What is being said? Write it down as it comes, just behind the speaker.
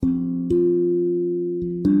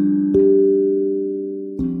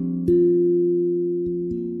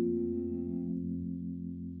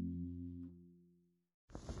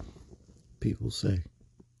say,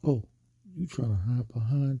 oh, you trying to hide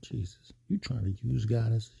behind Jesus. You trying to use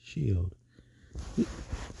God as a shield.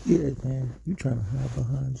 Yeah, man, you trying to hide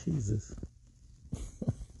behind Jesus.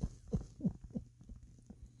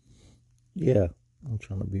 Yeah, I'm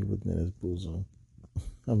trying to be within his bosom.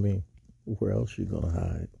 I mean, where else you gonna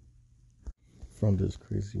hide from this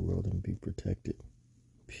crazy world and be protected?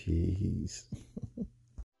 Peace.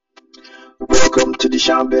 Welcome to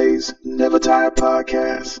Deshaun Bay's Never Tired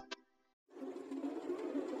Podcast.